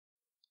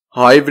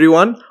Hi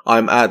everyone,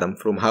 I'm Adam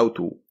from How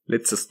To.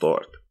 Let's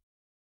start.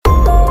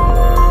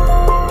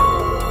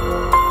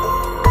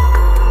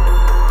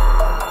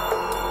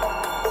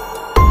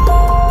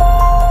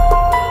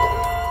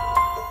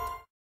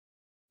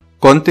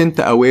 Content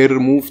Aware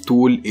Remove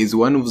tool is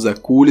one of the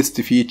coolest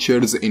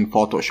features in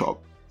Photoshop.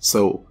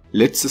 So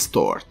let's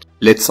start.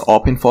 Let's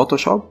open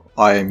Photoshop.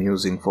 I am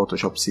using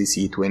Photoshop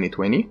CC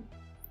 2020.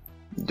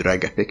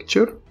 Drag a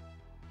picture.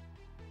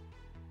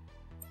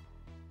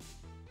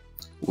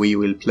 We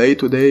will play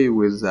today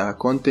with the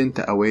Content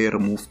Aware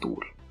Move tool.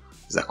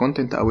 The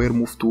Content Aware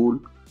Move tool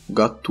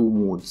got two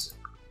modes,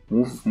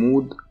 Move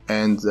mode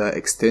and the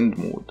Extend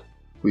mode.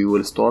 We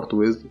will start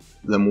with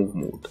the Move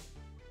mode.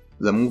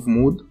 The Move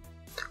mode,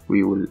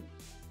 we will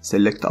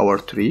select our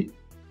tree.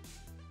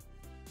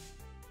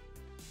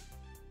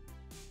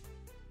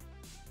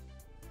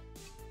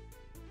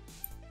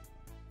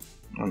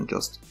 And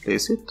just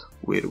place it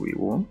where we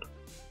want.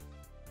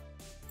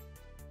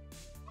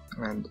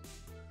 And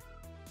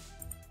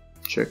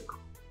check.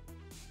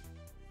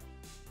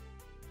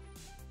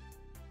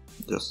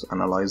 Just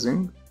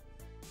analyzing.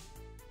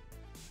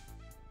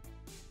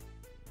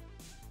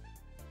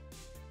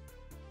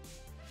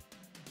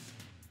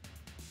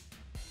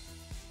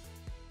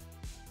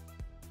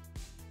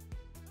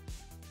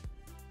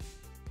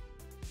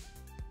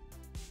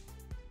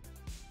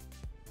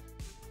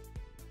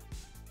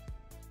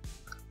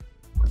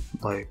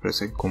 By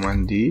pressing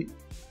Command D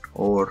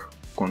or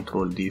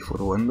Control D for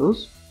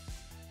Windows.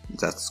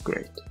 That's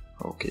great.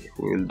 Okay,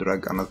 we will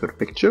drag another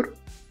picture.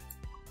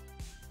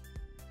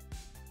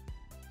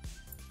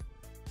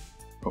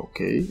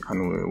 Okay,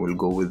 and we will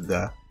go with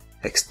the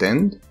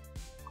Extend.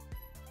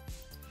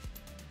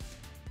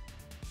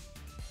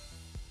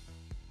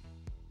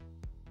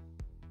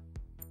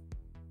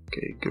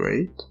 Okay,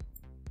 great.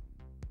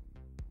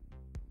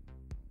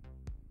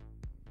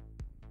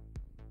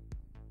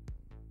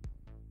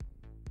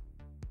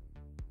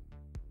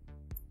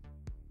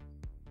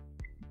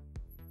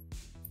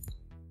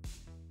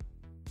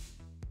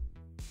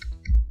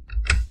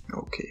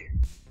 Okay,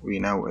 we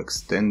now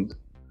extend.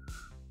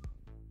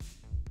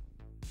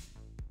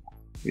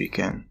 We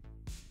can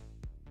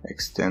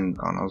extend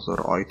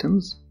another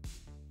items.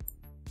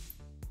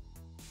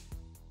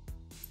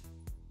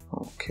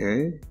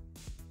 Okay.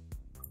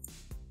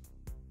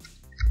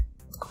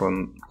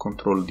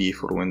 Control D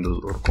for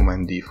Windows or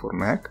Command D for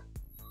Mac.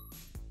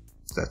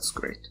 That's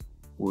great.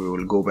 We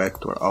will go back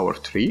to our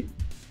tree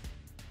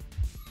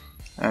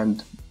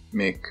and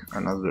make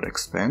another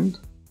expand.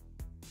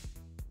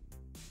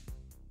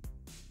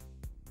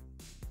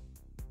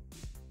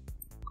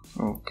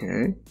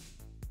 Okay.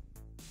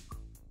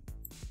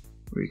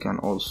 We can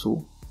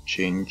also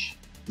change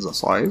the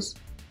size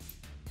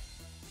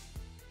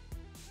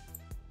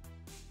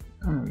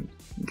and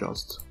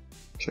just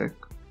check.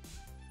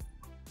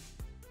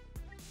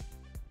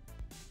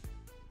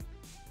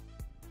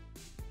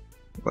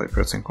 By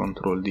pressing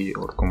Ctrl D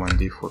or Command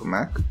D for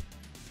Mac.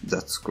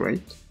 That's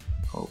great.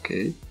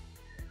 Okay.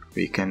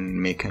 We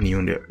can make a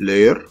new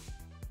layer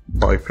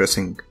by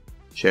pressing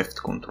Shift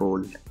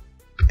Ctrl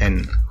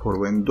N for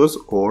Windows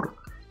or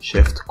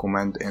Shift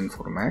Command N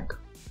for Mac.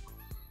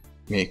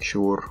 Make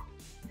sure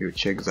you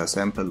check the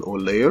sample all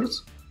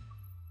layers.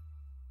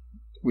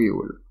 We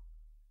will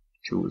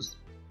choose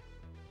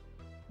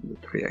the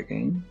tree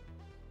again.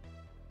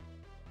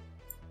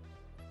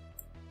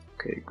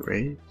 Okay,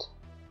 great.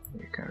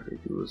 We can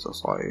reduce the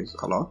size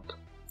a lot.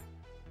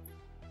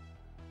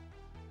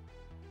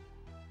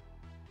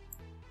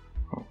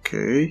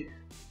 Okay.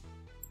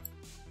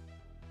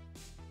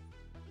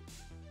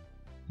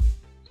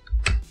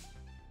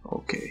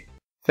 Okay.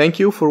 Thank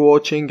you for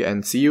watching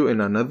and see you in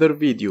another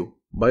video.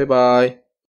 Bye bye.